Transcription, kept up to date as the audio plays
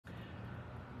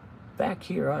back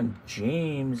here on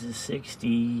James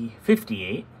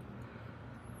 58.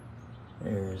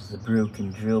 There's the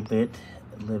broken drill bit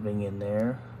living in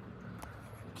there.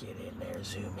 Get in there,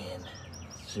 zoom in,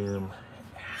 zoom.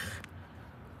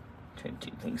 Trying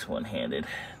to do things one-handed.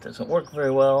 Doesn't work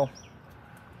very well.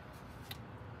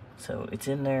 So it's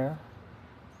in there.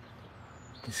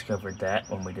 Discovered that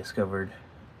when we discovered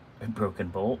a broken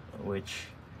bolt, which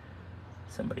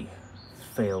somebody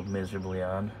failed miserably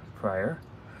on prior.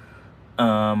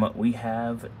 We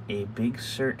have a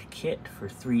Biarritz kit for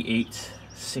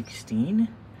 3/8/16,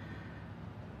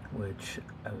 which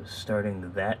I was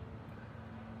starting that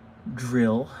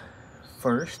drill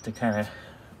first to kind of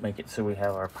make it so we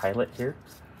have our pilot here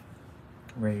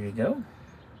ready to go.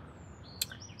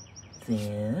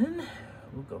 Then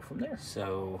we'll go from there.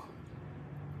 So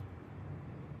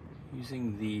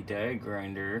using the die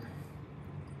grinder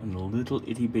and the little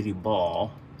itty bitty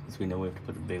ball, because we know we have to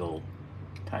put a big old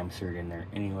Timesert in there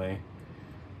anyway,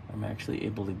 I'm actually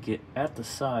able to get at the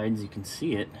sides, you can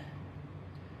see it,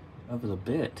 of the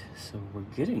bit. So we're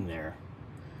getting there.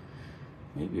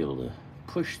 Maybe able to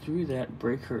push through that,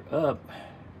 break her up,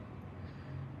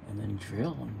 and then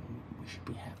drill, and we should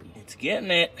be happy. It's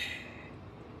getting it.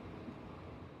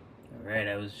 Alright,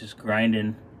 I was just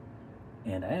grinding,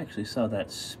 and I actually saw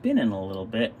that spinning a little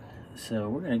bit. So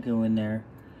we're gonna go in there,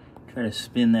 try to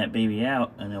spin that baby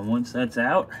out, and then once that's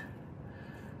out,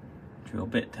 drill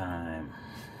bit time.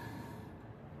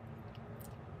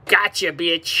 Gotcha,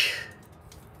 bitch!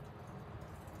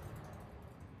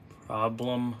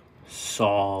 Problem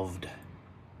solved.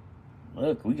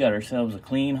 Look, we got ourselves a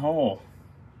clean hole.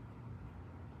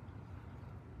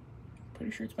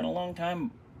 Pretty sure it's been a long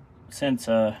time since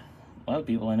a lot of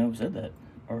people I know have said that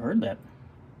or heard that.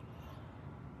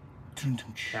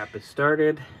 Cap is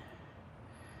started.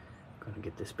 Gonna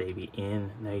get this baby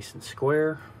in nice and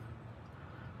square.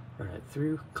 Run it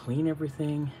through, clean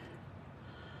everything.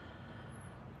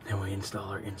 Then we install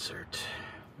our insert.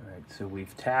 Alright, so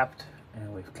we've tapped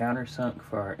and we've countersunk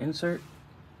for our insert.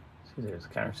 See, there's the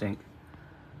countersink.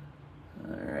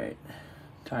 Alright,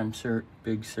 Timesert,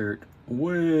 Biarritz,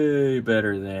 way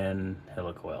better than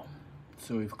helicoil.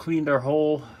 So we've cleaned our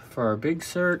hole for our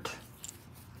Biarritz,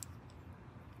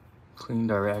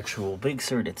 cleaned our actual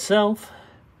Biarritz itself,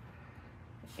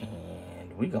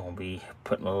 and we're gonna be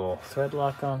putting a little thread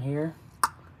lock on here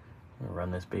and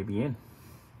run this baby in.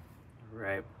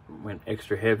 Right, went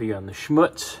extra heavy on the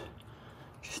schmutz.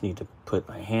 Just need to put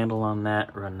my handle on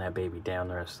that, run that baby down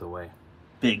the rest of the way.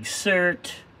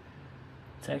 Biarritz.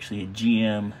 It's actually a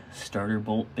GM starter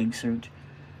bolt Biarritz,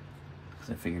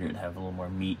 because I figured it'd have a little more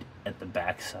meat at the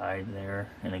back side there,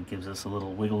 and it gives us a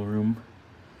little wiggle room.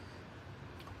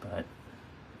 But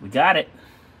we got it.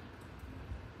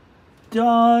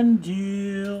 Done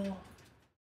deal.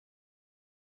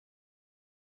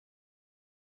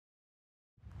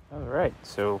 Alright,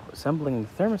 so assembling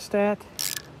the thermostat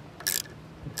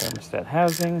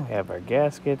housing. We have our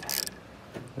gasket,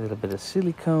 a little bit of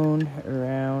silicone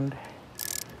around,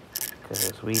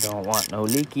 because we don't want no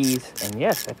leakies. And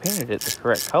yes, I painted it the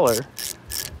correct color.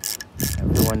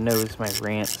 Everyone knows my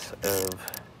rants of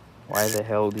why the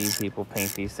hell do you people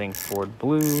paint these things Ford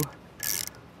blue?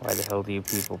 Why the hell do you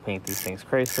people paint these things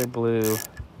Chrysler blue?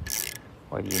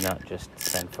 Why do you not just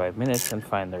spend 5 minutes and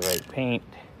find the right paint?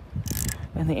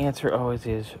 And the answer always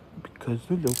is, because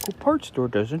the local parts store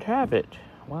doesn't have it.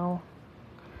 Well,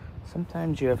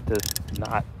 sometimes you have to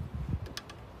not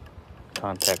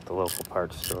contact the local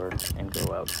parts store and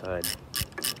go outside.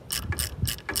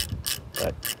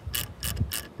 But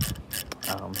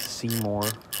Seymour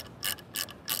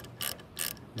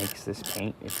makes this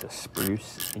paint. It's a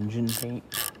spruce engine paint.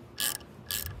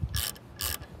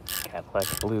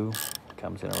 Cadillac blue.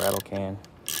 Comes in a rattle can.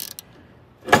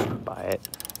 Buy it.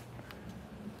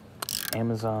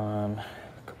 Amazon.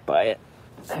 Buy it.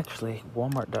 Actually,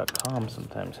 Walmart.com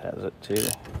sometimes has it too.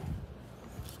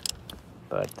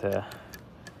 But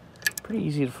pretty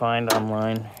easy to find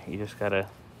online. You just gotta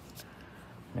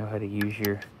know how to use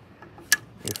your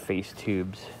face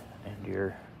tubes and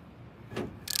your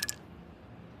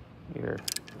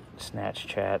snatch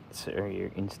chats or your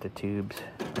Insta tubes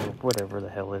or whatever the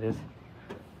hell it is.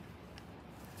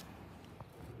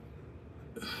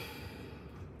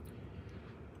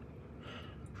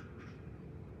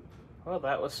 Well,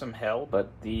 that was some hell, but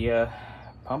the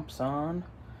pump's on,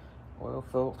 oil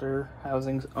filter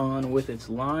housing's on with its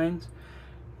lines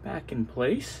back in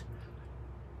place.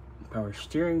 Power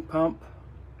steering pump,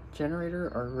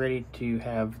 generator are ready to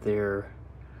have their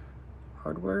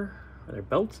hardware, or their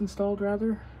belts installed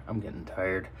rather. I'm getting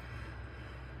tired.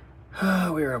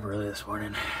 We were up early this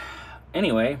morning.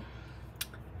 Anyway,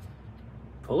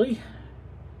 pulley,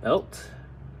 belt,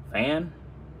 fan,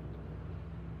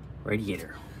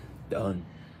 radiator. Done.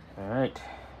 All right,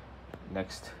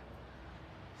 next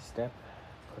step,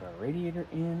 put our radiator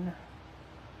in.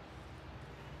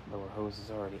 Lower hose is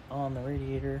already on the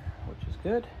radiator, which is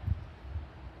good.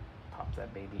 Pop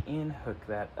that baby in, hook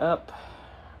that up,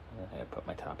 and then I put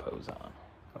my top hose on.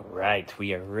 All right,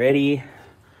 we are ready.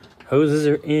 Hoses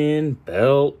are in,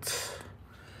 belt,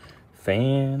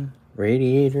 fan,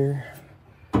 radiator.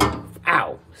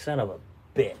 Ow, son of a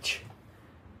bitch.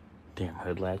 Damn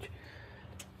hood latch.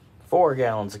 4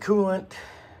 gallons of coolant,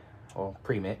 well,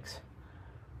 pre-mix.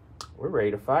 We're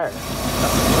ready to fire. Up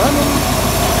and running.